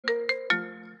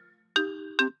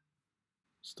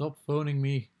Stop phoning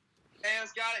me.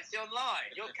 Chaos Galaxy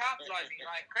Online. You're capitalizing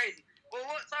like crazy. Well,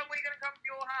 what time are we going to come to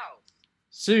your house?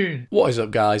 Soon. What is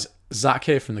up, guys? Zach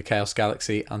here from the Chaos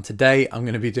Galaxy, and today I'm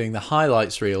going to be doing the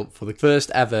highlights reel for the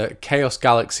first ever Chaos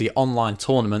Galaxy online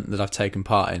tournament that I've taken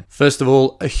part in. First of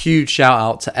all, a huge shout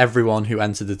out to everyone who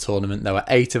entered the tournament. There were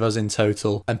 8 of us in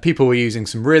total, and people were using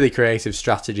some really creative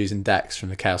strategies and decks from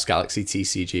the Chaos Galaxy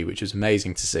TCG, which was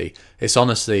amazing to see. It's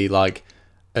honestly like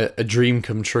a dream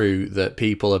come true that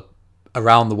people are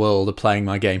around the world are playing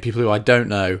my game, people who I don't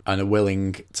know and are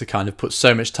willing to kind of put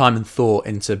so much time and thought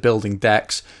into building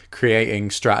decks, creating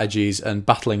strategies and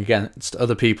battling against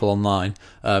other people online,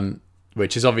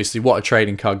 which is obviously what a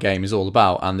trading card game is all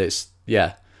about. And it's,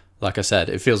 yeah, like I said,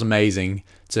 it feels amazing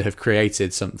to have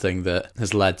created something that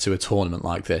has led to a tournament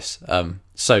like this.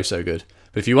 So good.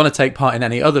 But if you want to take part in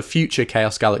any other future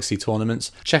Chaos Galaxy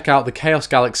tournaments, check out the Chaos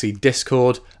Galaxy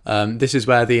Discord. This is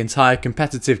where the entire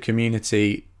competitive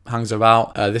community hangs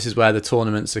about. This is where the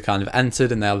tournaments are kind of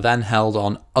entered, and they're then held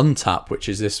on Untap, which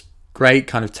is this great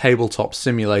kind of tabletop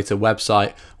simulator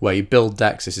website where you build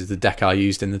decks. This is the deck I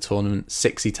used in the tournament,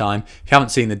 60 time. If you haven't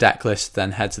seen the deck list,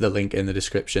 then head to the link in the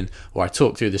description where I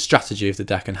talk through the strategy of the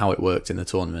deck and how it worked in the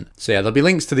tournament. So yeah, there'll be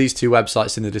links to these 2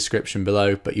 websites in the description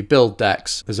below, but you build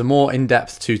decks. There's a more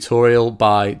in-depth tutorial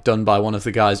done by one of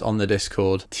the guys on the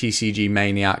Discord, TCG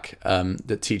Maniac,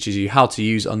 that teaches you how to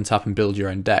use Untap and build your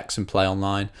own decks and play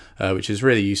online, which is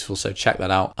really useful, so check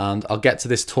that out. And I'll get to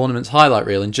this tournament's highlight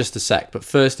reel in just a sec, but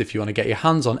first, if you want to get your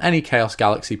hands on any Chaos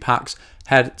Galaxy packs,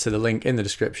 head to the link in the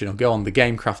description or go on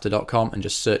thegamecrafter.com and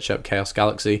just search up Chaos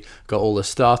Galaxy. Got all the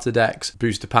starter decks,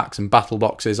 booster packs and battle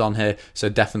boxes on here, so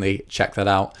definitely check that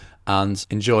out and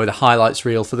enjoy the highlights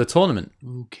reel for the tournament.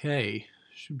 Okay,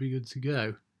 should be good to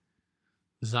go.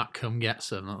 Zach come get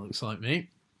some, that looks like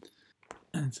me.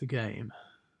 It's a game.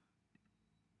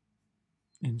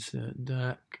 Insert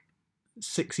deck.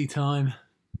 60 time.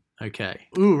 Okay.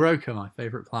 Ooh, Roka, my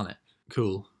favourite planet.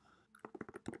 Cool.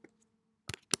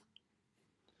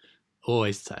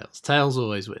 Always Tails. Tails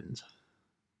always wins.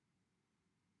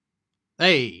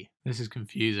 Hey! This is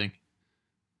confusing.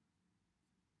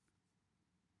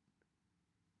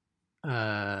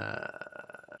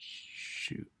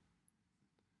 Shoot.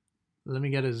 Let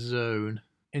me get a zone.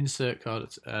 Insert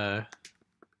card.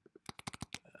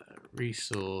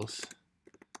 Resource.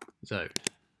 Zone.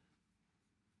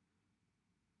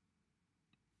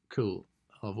 Cool.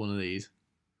 I'll have one of these.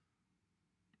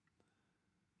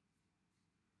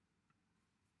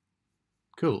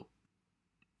 Cool.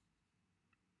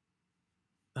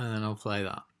 And then I'll play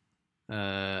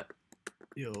that.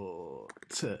 Your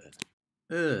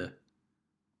turn.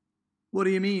 What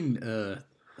do you mean, are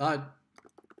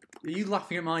you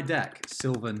laughing at my deck,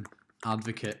 Sylvan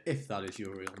Advocate, if that is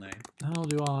your real name? How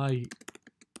do I...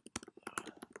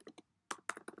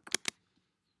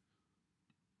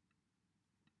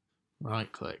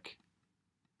 Right click.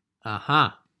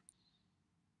 Aha.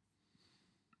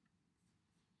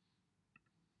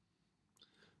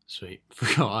 Sweet.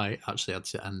 Forgot I actually had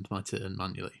to end my turn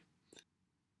manually.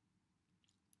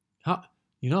 You're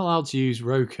not allowed to use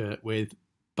Roka with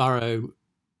Barrow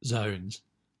zones.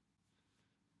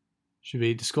 Should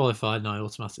be disqualified and I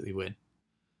automatically win.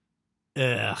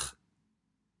 Ugh.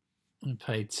 I'm going to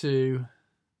pay 2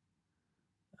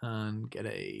 and get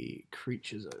a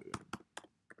creature zone.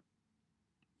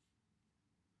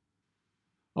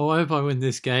 Oh, I hope I win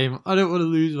this game. I don't want to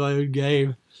lose my own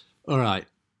game. Alright,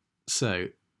 so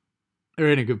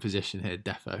we're in a good position here,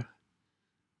 defo.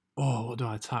 Oh, what do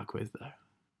I attack with,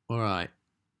 though? Alright,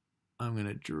 I'm going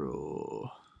to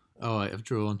draw. Oh, wait, I've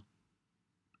drawn.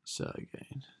 So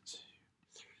again, 2,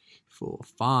 3, 4,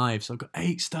 5. So I've got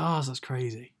 8 stars. That's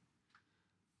crazy.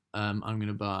 I'm going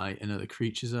to buy another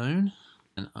creature zone,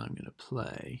 and I'm going to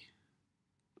play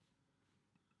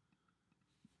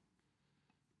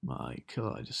my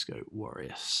Kaleidoscope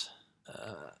Warriors.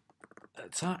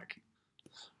 Attack.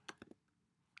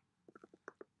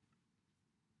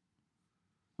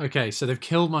 Okay, so they've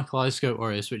killed my Kaleidoscope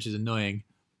Warriors, which is annoying.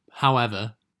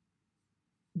 However,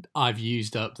 I've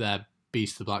used up their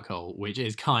Beast of the Black Hole, which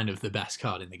is kind of the best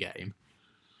card in the game.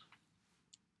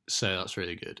 So that's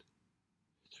really good.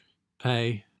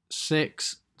 Pay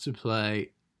 6 to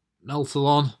play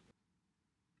Meltalon.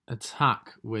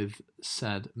 Attack with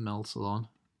said Meltalon.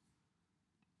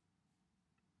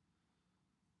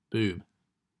 Boom.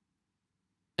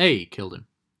 Hey, killed him.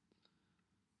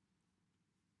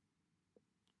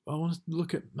 I want to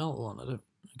look at Meltalon. I don't...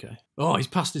 Okay. Oh, he's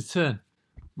passed his turn.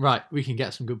 Right, we can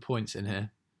get some good points in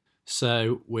here.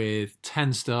 So with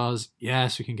 10 stars,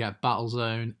 yes, we can get Battle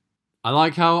Zone. I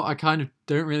like how I kind of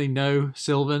don't really know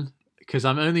Sylvan. because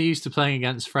I'm only used to playing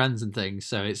against friends and things,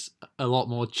 so it's a lot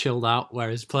more chilled out,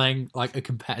 whereas playing like a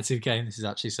competitive game, this is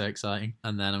actually so exciting.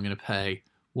 And then I'm going to pay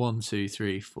 1, 2,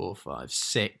 3, 4, 5,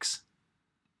 6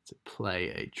 to play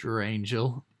a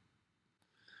Drangel.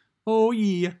 Oh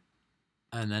yeah.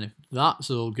 And then if that's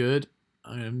all good,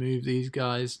 I'm going to move these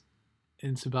guys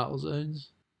into battle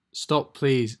zones. Stop,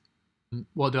 please.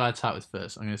 What do I attack with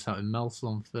first? I'm going to attack with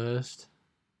Meltalon first.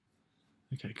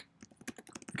 Okay.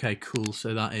 Okay, cool.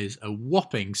 So that is a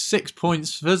whopping 6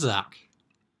 points for Zach.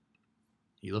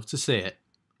 You love to see it.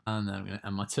 And then I'm going to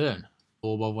end my turn.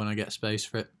 Or Bob when I get space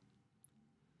for it.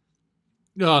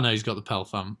 Oh no, he's got the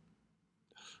Pelfam.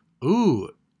 Ooh,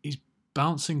 he's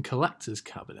bouncing Collector's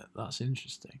Cabinet. That's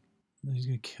interesting. And he's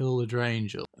going to kill the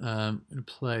Drangel. I'm going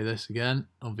to play this again,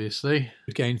 obviously.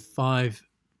 Gain 5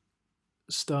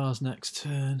 stars next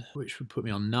turn, which would put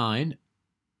me on 9.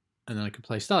 And then I can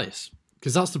play Stalius.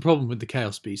 Because that's the problem with the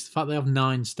Chaos Beast. The fact they have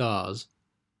 9 stars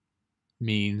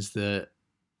means that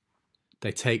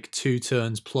they take 2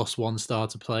 turns plus 1 star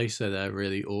to play, so they're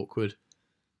really awkward.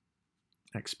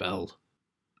 Expelled.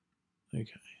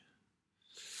 Okay.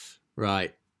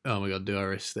 Right. Oh my god, do I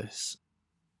risk this?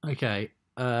 Okay.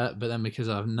 But then because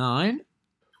I have 9...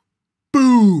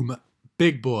 Boom!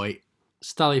 Big boy.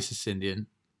 Stalius Ascendian.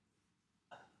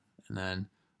 And then...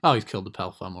 Oh, he's killed the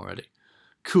Pelfam already.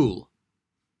 Cool.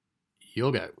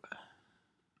 Your go.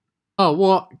 Oh,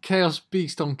 what? Chaos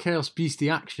Beast on Chaos Beastie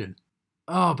action.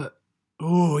 Oh, but...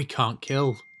 Oh, he can't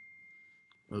kill.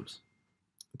 Oops.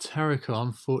 Terracon,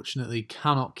 unfortunately,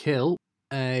 cannot kill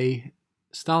a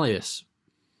Stalius.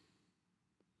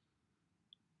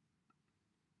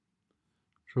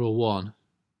 Draw 1.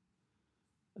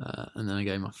 And then I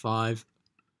gain my 5.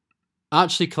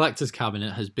 Actually, Collector's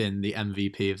Cabinet has been the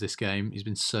MVP of this game. He's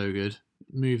been so good.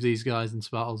 Move these guys into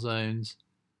battle zones.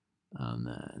 And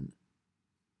then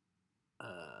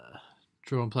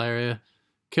draw and play area.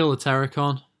 Kill the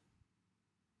Terracon.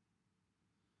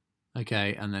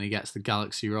 Okay, and then he gets the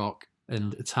Galaxy Rock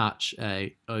and attach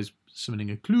a... Oh, he's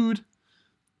summoning a Clued.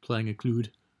 Playing a Clued.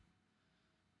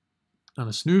 And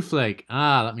a Snowflake.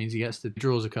 Ah, that means he gets to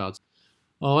draws a card.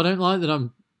 Oh, I don't like that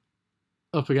I'm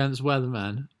up against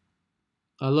Weatherman.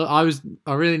 I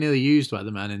really nearly used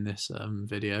Weatherman in this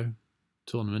video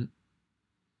tournament.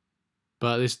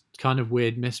 But this kind of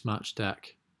weird mismatch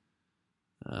deck.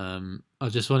 I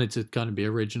just wanted to kind of be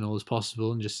original as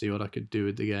possible and just see what I could do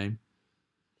with the game.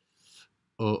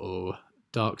 Uh-oh.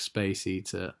 Dark Space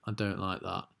Eater. I don't like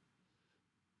that.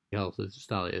 Health of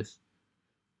Stalius.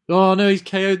 Oh no, he's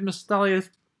KO'd my Stalius.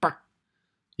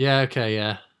 Yeah, okay,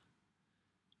 yeah.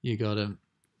 You got him.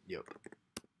 Yep.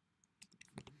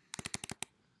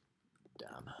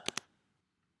 Damn.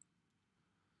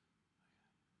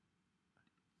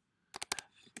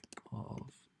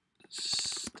 Of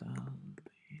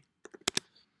Stanley.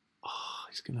 Oh,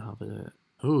 he's gonna have a...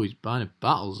 Oh, he's buying a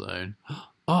battle zone.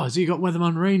 Oh, has he got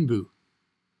Weatherman Rainbow?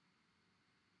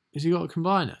 Has he got a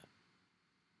combiner?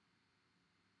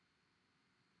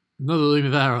 Another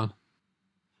Lumiveron.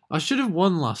 I should have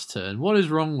won last turn. What is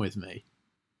wrong with me?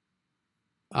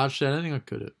 Actually, I don't think I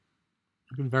could have.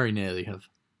 I could very nearly have.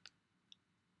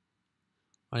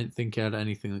 I didn't think I had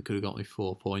anything that could have got me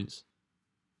 4 points.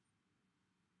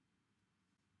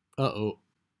 Uh-oh.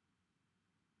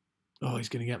 Oh, he's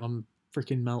going to get my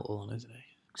freaking Meltal on, isn't he?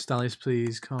 Stalius,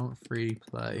 please. Can't free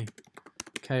play.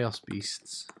 Chaos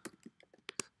Beasts.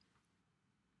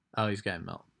 Oh, he's getting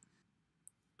Melt.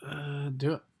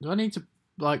 Do I need to,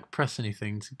 like, press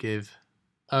anything to give...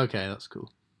 Okay, that's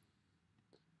cool.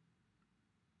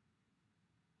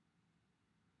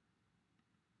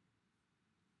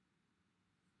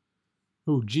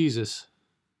 Oh, Jesus.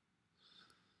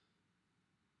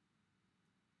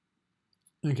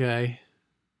 Okay.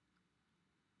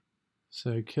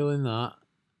 So, killing that.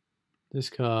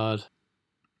 Discard.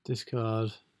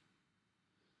 Discard.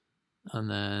 And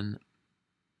then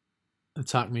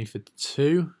attack me for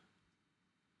 2.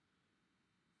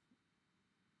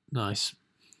 Nice.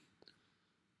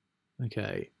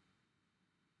 Okay.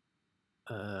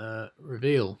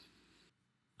 Reveal.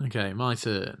 Okay, my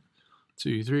turn.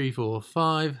 2, 3, 4,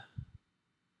 5.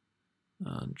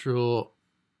 And draw.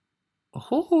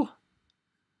 Oh!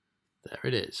 There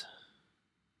it is.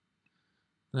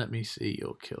 Let me see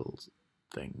your killed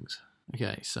things.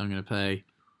 Okay, so I'm going to pay...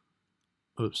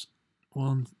 Oops.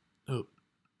 1,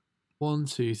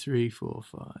 2, 3, 4,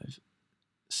 5,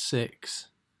 6.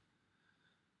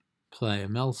 Play a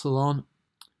Meltalon.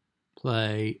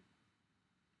 Play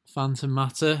Phantom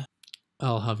Matter.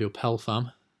 I'll have your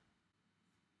Pelfam.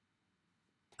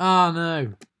 Ah,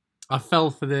 no. I fell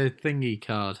for the thingy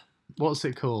card. What's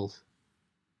it called?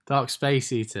 Dark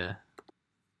Space Eater.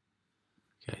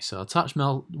 Okay, so attach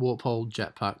Warp Hole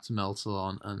Jetpack to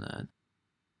Meltalon and then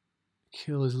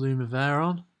kill his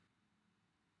Lumiveron.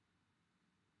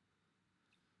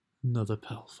 Another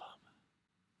Pelfam.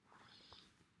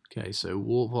 Okay, so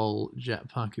Warp Hole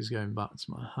Jetpack is going back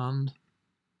to my hand.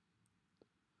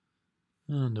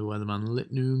 And a Weatherman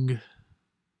Litnung.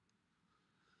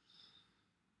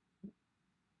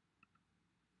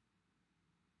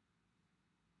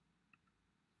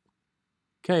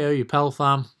 KO your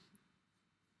Pelfam.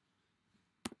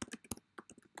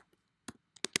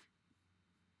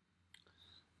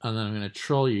 And then I'm going to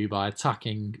troll you by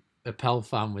attacking a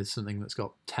Pelfam with something that's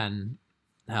got 10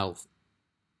 health.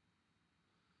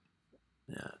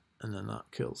 Yeah, and then that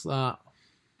kills that.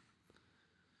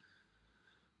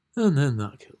 And then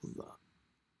that kills that.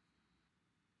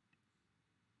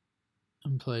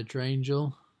 And play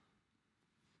Drangel.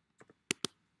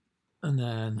 And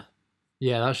then,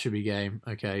 yeah, that should be game.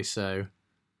 Okay, so,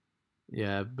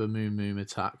 yeah, Bamoom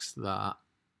attacks that.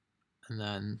 And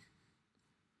then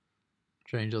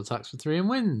Drangel attacks for 3 and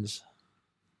wins.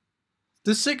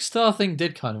 The 6-star thing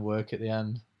did kind of work at the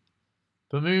end.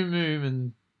 Bamoom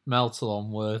and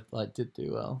Meltalon did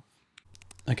do well.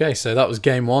 Okay, so that was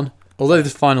game 1. Although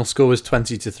the final score was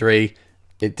 20-3,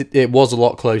 it was a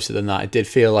lot closer than that. It did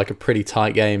feel like a pretty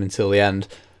tight game until the end.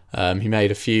 He made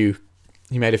a few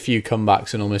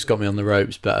comebacks and almost got me on the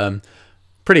ropes, but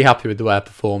pretty happy with the way I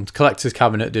performed. Collector's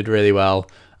Cabinet did really well,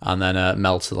 and then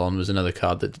Meltalon was another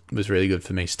card that was really good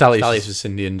for me. Stalius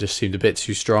Vicindian just seemed a bit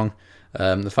too strong.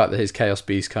 The fact that his Chaos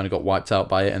Beast kind of got wiped out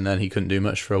by it and then he couldn't do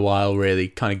much for a while really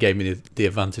kind of gave me the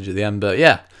advantage at the end. But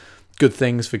yeah, good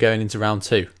things for going into round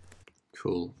 2.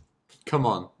 Cool. Come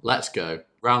on, let's go.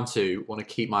 Round 2, want to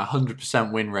keep my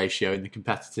 100% win ratio in the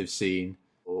competitive scene.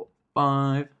 4,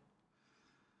 5.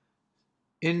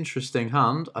 Interesting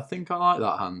hand. I think I like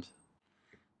that hand.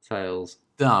 Tails.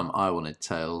 Damn, I wanted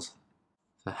tails.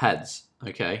 So heads.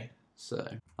 Okay, so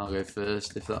I'll go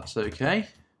first if that's okay.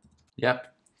 Yep.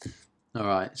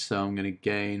 Alright, so I'm going to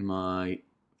gain my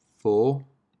 4.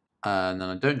 And then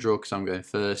I don't draw because I'm going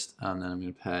first. And then I'm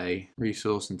going to pay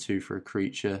resource and 2 for a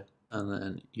creature. And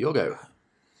then you'll go.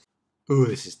 Ooh,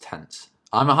 this is tense.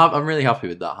 I'm really happy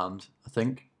with that hand, I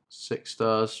think. 6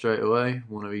 stars straight away.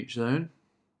 1 of each zone.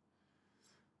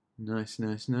 Nice,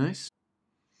 nice, nice.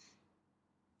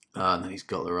 And then he's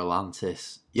got the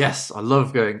Rolantis. Yes, I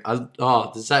love going...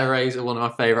 the Zeta Rays are one of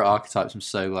my favourite archetypes. I'm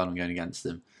so glad I'm going against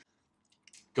him.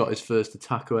 Got his first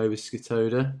attack away with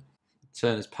Skitoda.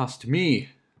 Turn has passed to me.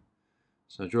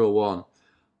 So I draw 1.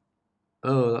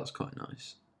 Oh, that's quite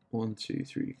nice. 1, 2,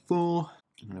 3, 4.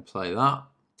 I'm going to play that.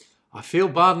 I feel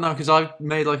bad now because I've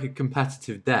made like a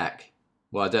competitive deck.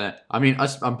 Well, I don't know. I mean,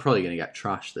 I'm probably going to get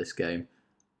trashed this game.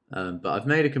 But I've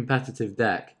made a competitive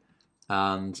deck.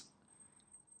 And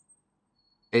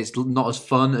it's not as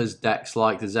fun as decks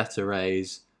like the Zeta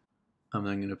Rays. And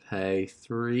I'm going to pay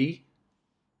 3.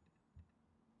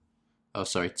 Oh,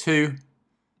 sorry, 2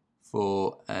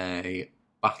 for a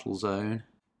battle zone.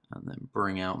 And then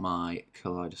bring out my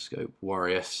Kaleidoscope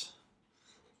Warriors.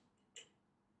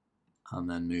 And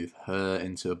then move her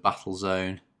into a battle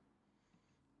zone.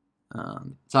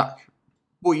 And attack.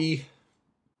 Boy!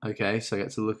 Okay, so I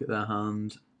get to look at their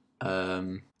hand.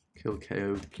 Kill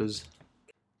KO, please.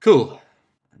 Cool.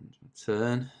 And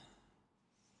turn.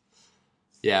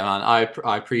 Yeah, man,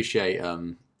 I appreciate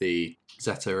the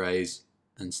Zeta Rays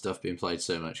and stuff being played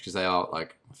so much because they are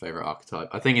like my favourite archetype.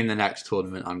 I think in the next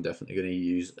tournament I'm definitely going to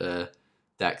use a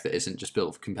deck that isn't just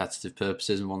built for competitive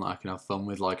purposes and one that I can have fun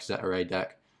with, like a Zeta Ray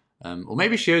deck. Or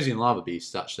maybe Shiozzi and Lava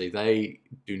Beasts, actually. They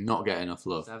do not get enough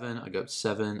love. 7, I go up to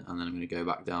 7, and then I'm going to go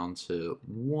back down to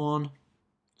 1.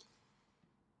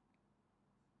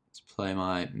 Let's play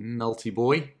my Melty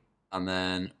Boy. And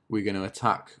then we're going to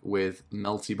attack with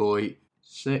Melty Boy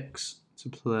 6 to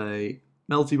play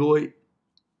Melty Boy.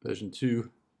 Version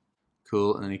 2.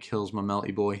 Cool, and then he kills my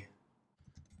Melty Boy.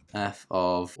 F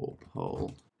of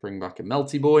Hole. Bring back a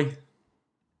Melty Boy.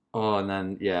 Oh, and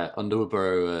then, yeah, Underwood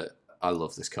Burrower. I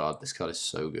love this card. This card is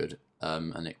so good.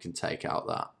 And it can take out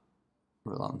that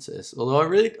Rolantis. Although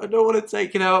I don't want to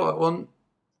take it out.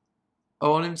 I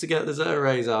want him to get the Zeta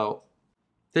Rays out.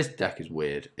 This deck is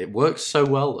weird. It works so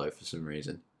well, though, for some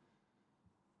reason.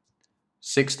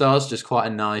 6 stars, just quite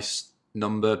a nice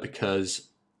number because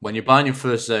when you're buying your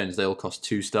first zones, they all cost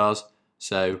 2 stars.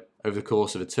 So over the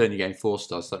course of a turn, you gain 4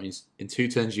 stars. So that means in 2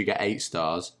 turns, you get 8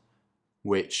 stars,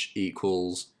 which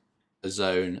equals a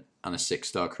zone and a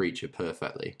 6-star creature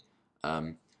perfectly.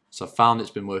 So I found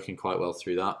it's been working quite well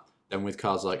through that. Then with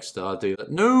cards like Stardew,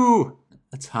 no!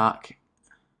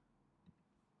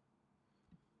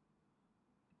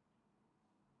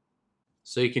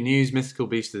 So you can use Mythical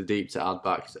Beast of the Deep to add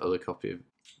back to other copy of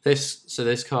this. So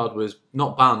this card was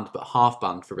not banned, but half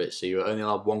banned for it. So you only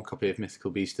allowed one copy of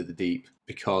Mythical Beast of the Deep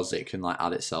because it can like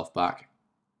add itself back.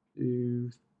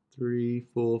 2, 3,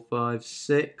 4, 5,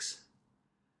 6.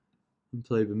 And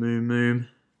play Boom.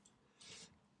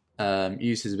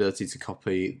 Use his ability to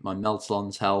copy my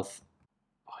Meltalon's health.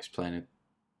 Oh, he's playing a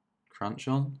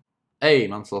Crunchon. Hey,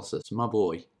 Mantalossus, my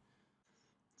boy.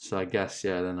 So I guess,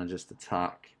 yeah, then I just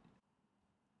attack.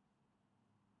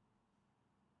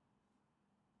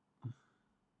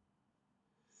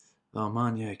 Oh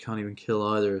man, yeah, I can't even kill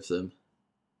either of them.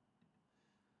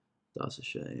 That's a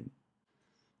shame.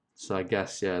 So I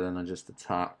guess, yeah, then I just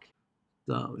attack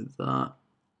that with that.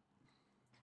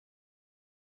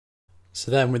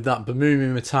 So then with that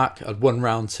Boom attack, I'd won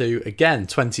round 2, again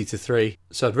 20-3.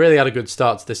 So I'd really had a good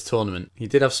start to this tournament. He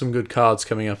did have some good cards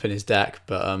coming up in his deck,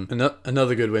 but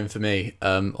another good win for me,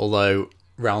 although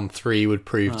round 3 would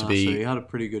prove to be so he had a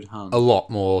pretty good hand. a lot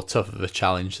more tough of a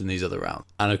challenge than these other rounds.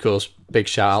 And of course, big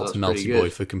shout out to Melty Boy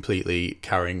for completely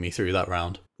carrying me through that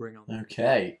round. Bring on.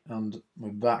 Okay, and we're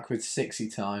back with 60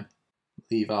 time.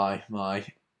 Levi, my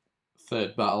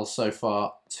third battle so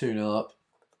far, 2-0 up.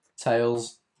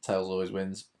 Tails always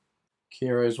wins.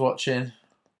 Kiro's watching.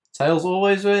 Tails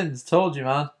always wins. Told you,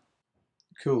 man.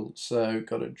 Cool. So,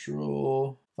 got to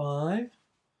draw 5.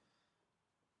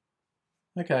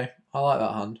 Okay, I like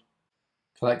that hand.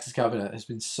 Collector's Cabinet has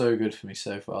been so good for me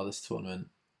so far this tournament.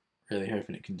 Really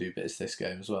hoping it can do bits this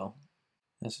game as well.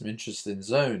 There's some interesting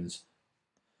zones.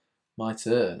 My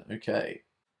turn. Okay.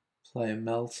 Play a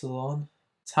Meltalon.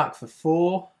 Attack for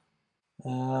 4.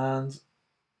 And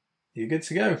you're good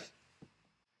to go.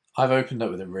 I've opened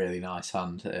up with a really nice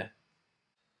hand here.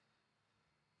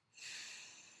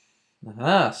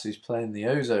 Aha, so he's playing the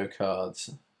Ozo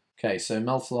cards. Okay, so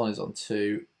Meltalon is on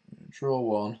 2. Draw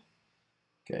 1.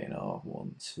 Gain our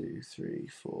 1, 2, 3,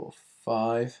 4,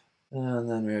 5. And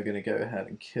then we are going to go ahead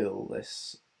and kill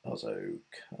this Ozo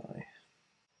Kai.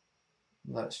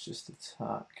 Let's just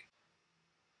attack.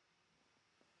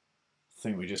 I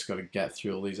think we just got to get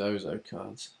through all these Ozo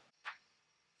cards.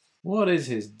 What is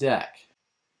his deck?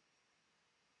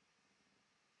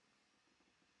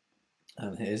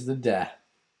 And here's the deck.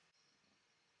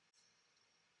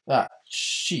 Ah,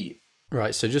 shit.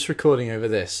 Right, so just recording over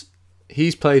this.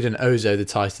 He's played an Ozo, the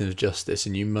Titan of Justice,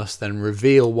 and you must then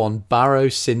reveal one Barrow,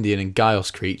 Syndian, and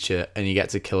Gaios creature, and you get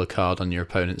to kill a card on your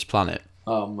opponent's planet.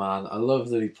 Oh man, I love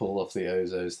that he pulled off the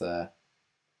Ozos there.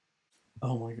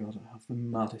 Oh my god, I have the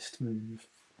maddest move.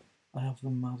 I have the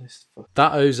maddest fuck.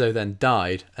 That Ozo then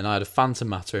died, and I had a Phantom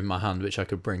Matter in my hand which I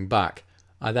could bring back.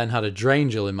 I then had a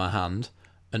Drangel in my hand,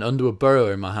 and under a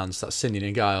Burrower in my hand, so that's Syndian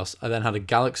and Gaios. I then had a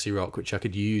Galaxy Rock which I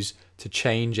could use to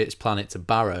change its planet to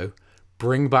Barrow,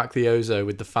 bring back the Ozo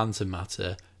with the Phantom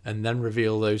Matter, and then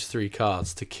reveal those 3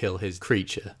 cards to kill his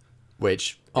creature.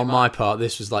 Which, on my part,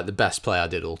 this was like the best play I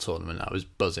did all tournament. I was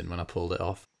buzzing when I pulled it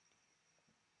off.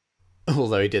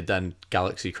 Although he did then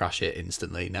Galaxy Crash it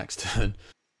instantly next turn.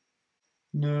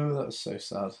 No, that was so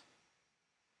sad.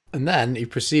 And then he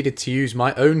proceeded to use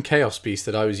my own Chaos Beast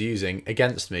that I was using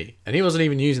against me. And he wasn't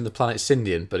even using the planet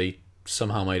Syndian, but he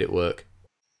somehow made it work.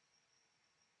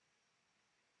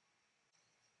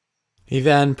 He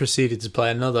then proceeded to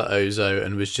play another Ozo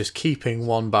and was just keeping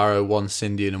 1 Barrow, 1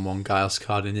 Syndian and 1 Gaios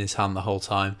card in his hand the whole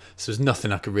time. So there's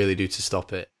nothing I could really do to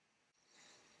stop it.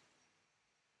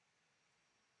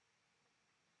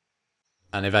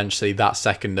 And eventually that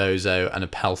second Ozo and a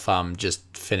Pelfam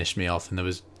just finished me off and there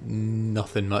was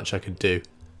nothing much I could do.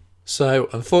 So,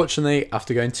 unfortunately,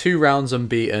 after going 2 rounds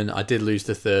unbeaten, I did lose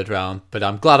the 3rd round, but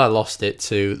I'm glad I lost it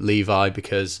to Levi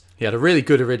because he had a really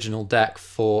good original deck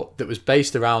that was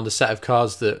based around a set of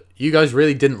cards that you guys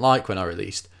really didn't like when I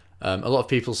released. A lot of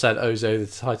people said Ozo, the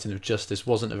Titan of Justice,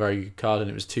 wasn't a very good card and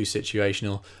it was too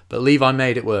situational, but Levi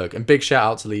made it work, and big shout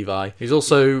out to Levi.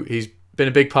 He's been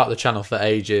a big part of the channel for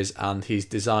ages, and he's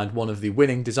designed one of the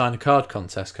winning designer card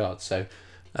contest cards, so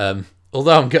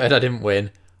although I'm gutted I didn't win,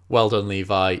 well done,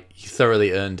 Levi. You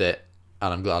thoroughly earned it,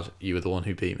 and I'm glad you were the one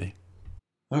who beat me.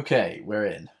 Okay, we're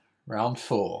in round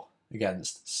 4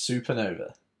 against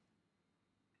Supernova.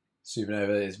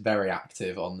 Supernova is very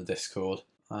active on the Discord.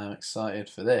 I am excited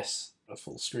for this. I'll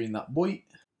full screen that boy.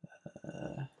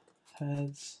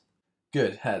 Heads.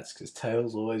 Good, heads, because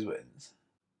tails always wins.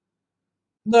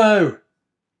 No!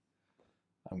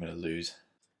 I'm going to lose.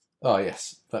 Oh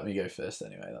yes, let me go first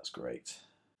anyway, that's great.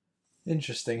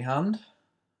 Interesting hand.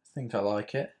 I think I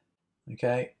like it.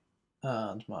 Okay,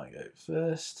 and might go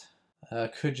first.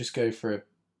 Could just go for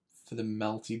the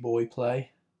Melty Boy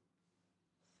play.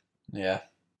 Yeah.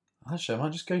 Actually, I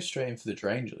might just go straight in for the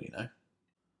Drangel, you know.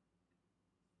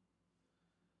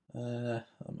 On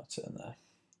my turn there.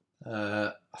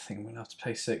 I think I'm going to have to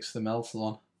pay 6 for the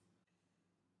Meltalon.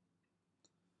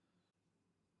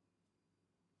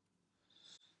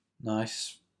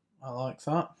 Nice. I like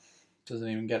that. Doesn't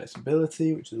even get its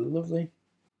ability, which is lovely.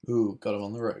 Ooh, got him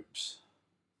on the ropes.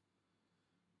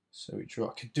 So we draw.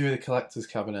 I could do the collector's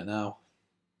cabinet now.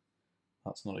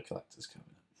 That's not a collector's cabinet.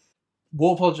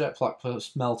 Warpole Jetpack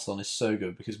plus Meltalon is so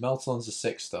good because Meltalon's a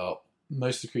 6-star.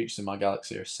 Most of the creatures in my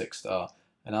galaxy are 6-star,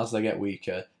 and as they get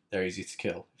weaker, they're easy to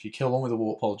kill. If you kill one with a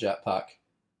Warpole Jetpack,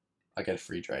 I get a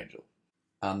free Drangel.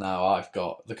 And now I've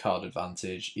got the card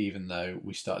advantage, even though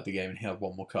we started the game and he had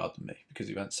one more card than me because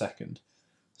he went second.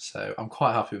 So I'm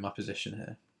quite happy with my position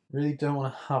here. Really don't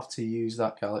want to have to use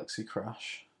that Galaxy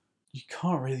Crash. You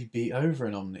can't really beat over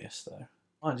an Omnius though.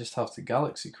 I might just have to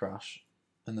Galaxy Crash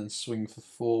and then swing for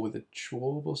 4 with a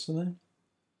Chorb or something.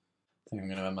 I think I'm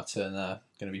going to end my turn there.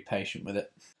 Going to be patient with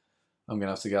it. I'm going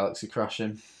to have to Galaxy Crash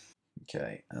him.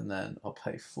 Okay, and then I'll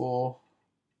pay 4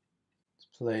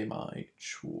 to play my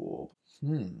Chorb.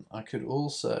 I could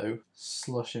also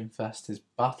Slush Infest his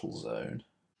Battle Zone.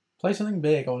 Play something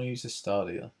big, I want to use this Star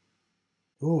Dealer.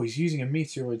 Oh, he's using a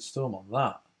Meteoroid Storm on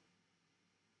that.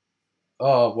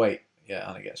 Oh, wait. Yeah,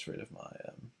 and it gets rid of my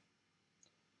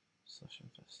Slush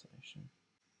Infestation.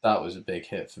 That was a big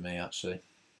hit for me, actually.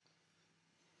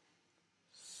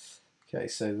 Okay,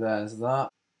 so there's that.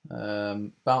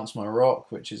 Bounce my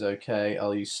rock, which is okay.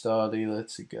 I'll use Star Dealer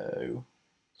to go 2,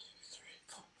 3,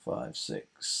 4, 5, 6,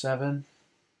 7.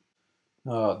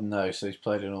 Oh no, so he's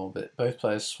played an orbit. Both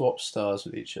players swap stars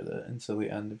with each other until the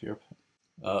end of your...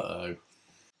 Uh-oh.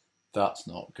 That's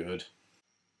not good.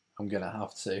 I'm going to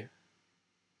have to.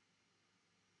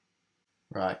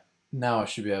 Right, now I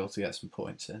should be able to get some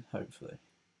points in, hopefully.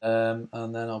 And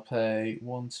then I'll pay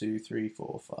 1, 2, 3,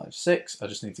 4, 5, 6. I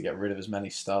just need to get rid of as many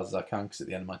stars as I can because at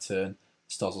the end of my turn,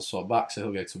 the stars will swap back, so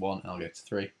he'll go to 1 and I'll go to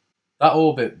 3. That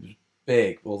orbit was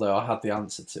big, although I had the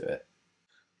answer to it.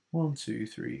 1, 2,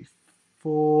 3,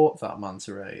 4. That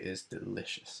Manta Ray is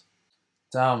delicious.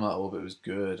 Damn, that orbit was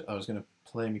good. I was going to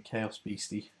play me Chaos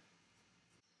Beastie.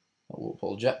 That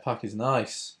Warpole Jetpack is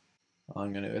nice.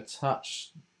 I'm going to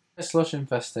attach a Slush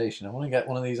Infestation. I want to get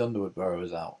one of these Underwood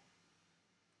Burrowers out.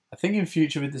 I think in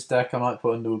future with this deck I might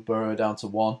put Underwood Burrower down to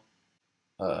 1.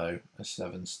 Uh-oh, a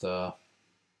 7-star.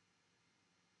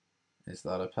 Is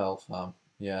that a Pelfam?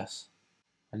 Yes.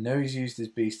 I know he's used his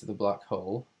Beast of the Black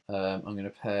Hole. I'm going to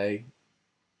pay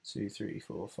 2, 3,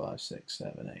 4, 5, 6,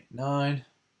 7, 8, 9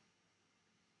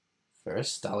 for a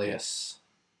Stalius.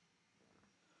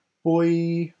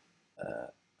 Boy!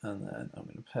 And then I'm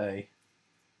going to pay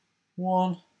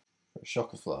 1 for a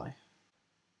Shockerfly.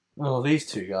 Well, these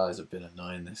two guys have been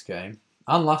annoying this game.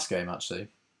 And last game, actually.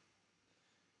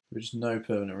 There were just no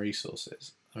permanent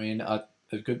resources. I mean,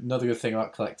 another good thing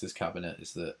about Collector's Cabinet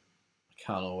is that I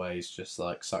can always just,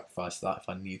 like, sacrifice that if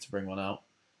I need to bring one out.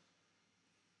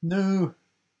 No!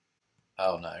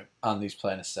 Oh, no. And he's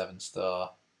playing a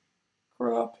 7-star.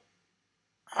 Crap.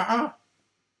 Ah!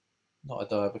 Not a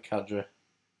Diabocadra.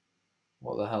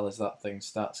 What the hell is that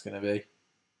thing's stats going to be?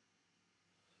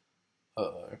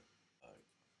 Uh-oh.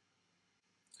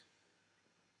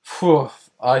 Phew,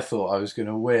 I thought I was going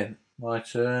to win. My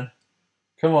turn.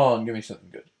 Come on, give me something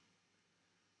good.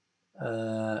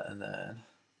 And then...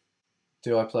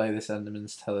 do I play this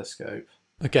Enderman's Telescope?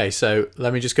 Okay, so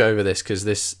let me just go over this because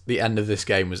the end of this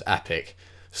game was epic.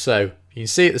 So, you can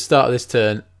see at the start of this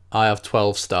turn, I have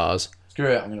 12 stars. Screw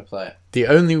it, I'm going to play it. The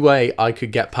only way I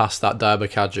could get past that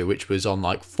Diabocadra, which was on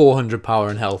like 400 power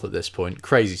and health at this point,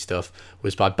 crazy stuff,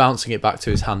 was by bouncing it back to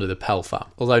his hand with a Pelfam.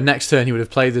 Although next turn he would have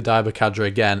played the Diabocadra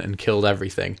again and killed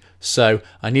everything. So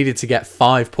I needed to get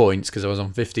 5 points because I was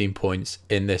on 15 points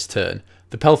in this turn.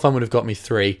 The Pelfam would have got me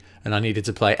 3, and I needed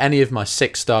to play any of my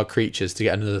 6-star creatures to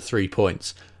get another 3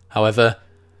 points. However,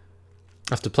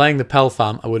 after playing the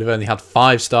Pelfam, I would have only had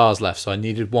 5 stars left, so I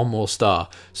needed 1 more star.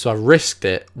 So I risked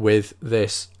it with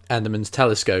this Enderman's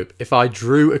Telescope. If I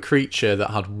drew a creature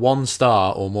that had 1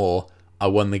 star or more, I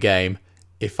won the game.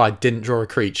 If I didn't draw a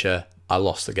creature, I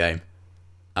lost the game.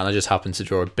 And I just happened to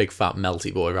draw a big fat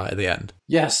melty boy right at the end.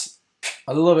 Yes!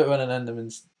 I love it when an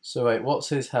Enderman's... So wait, what's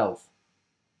his health?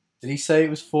 Did he say it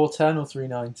was 410 or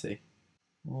 390?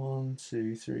 1,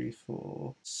 2, 3,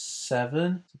 4,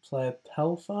 7 to play a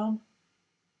Pelfam?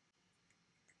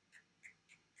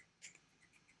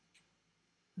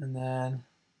 And then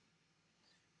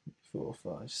 4,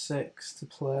 5, 6 to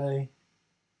play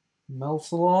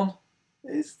Meltalon.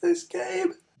 Is this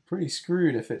game? Pretty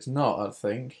screwed if it's not, I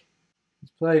think. He's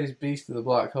played his Beast of the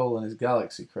Black Hole and his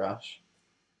Galaxy Crash.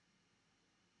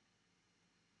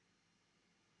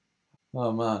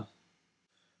 Oh man.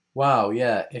 Wow,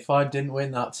 yeah, if I didn't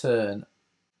win that turn,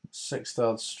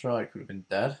 6-starred strike would have been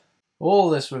dead. All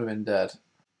this would have been dead.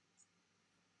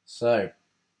 So,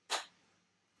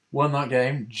 won that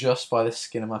game just by the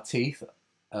skin of my teeth.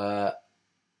 I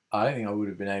don't think I would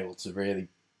have been able to really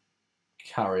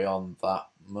carry on that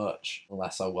much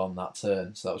unless I won that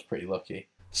turn, so that was pretty lucky.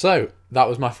 So, that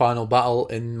was my final battle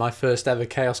in my first ever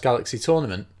Chaos Galaxy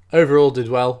tournament. Overall did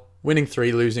well, winning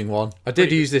 3, losing 1. I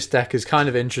did use this deck as kind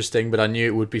of interesting, but I knew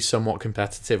it would be somewhat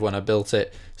competitive when I built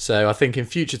it, so I think in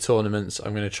future tournaments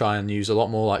I'm going to try and use a lot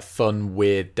more like fun,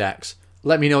 weird decks.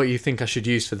 Let me know what you think I should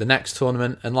use for the next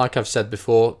tournament, and like I've said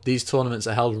before, these tournaments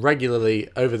are held regularly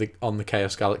on the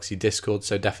Chaos Galaxy Discord,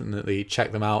 so definitely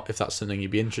check them out if that's something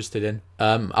you'd be interested in.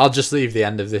 I'll just leave the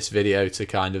end of this video to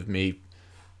kind of me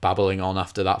babbling on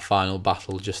after that final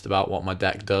battle just about what my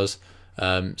deck does,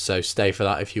 so stay for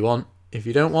that if you want. If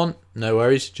you don't want, no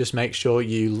worries, just make sure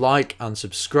you like and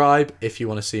subscribe if you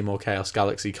want to see more Chaos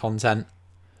Galaxy content.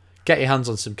 Get your hands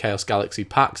on some Chaos Galaxy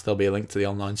packs, there'll be a link to the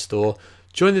online store.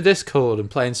 Join the Discord and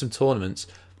play in some tournaments.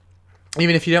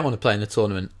 Even if you don't want to play in a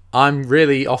tournament, I'm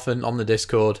really often on the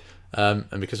Discord, and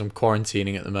because I'm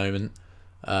quarantining at the moment,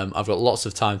 I've got lots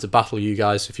of time to battle you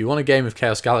guys. If you want a game of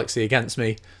Chaos Galaxy against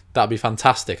me, that'd be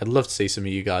fantastic. I'd love to see some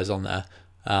of you guys on there.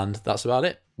 And that's about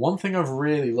it. One thing I've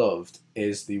really loved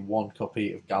is the 1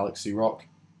 copy of Galaxy Rock.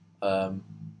 I'll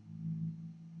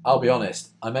be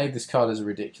honest, I made this card as a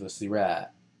ridiculously rare,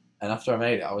 and after I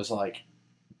made it, I was like,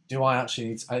 do I actually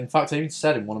need to... In fact, I even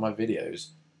said in one of my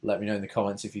videos, let me know in the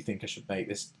comments if you think I should make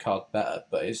this card better,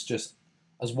 but it's just,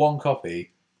 as 1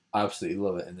 copy, I absolutely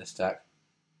love it in this deck.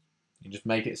 You can just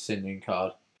make it a Sindian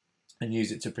card and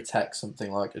use it to protect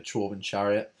something like a Chorban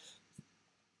Chariot,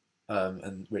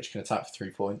 and which can attack for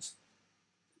 3 points.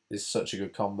 It's such a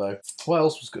good combo. What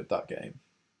else was good that game?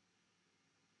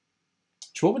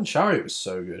 Chorban Chariot was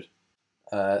so good.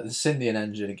 The Sindian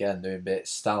engine again doing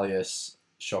bits. Stalius,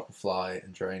 Shockerfly,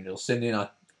 and Drangel. Sindian,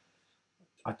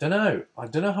 I don't know. I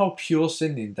don't know how pure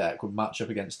Sindian deck would match up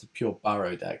against a pure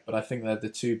Barrow deck, but I think they're the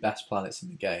 2 best planets in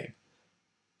the game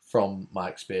from my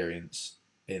experience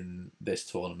in this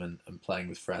tournament and playing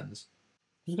with friends.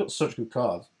 We've got such good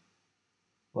cards.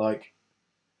 Like,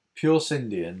 pure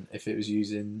Sindian, if it was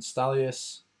using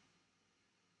Stalius,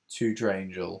 2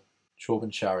 Drangel,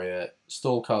 Chorban Chariot,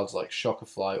 stall cards like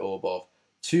Shockerfly, Orbov,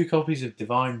 2 copies of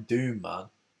Divine Doom, man.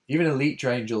 Even Elite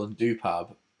Drangel and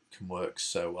Dupab can work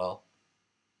so well.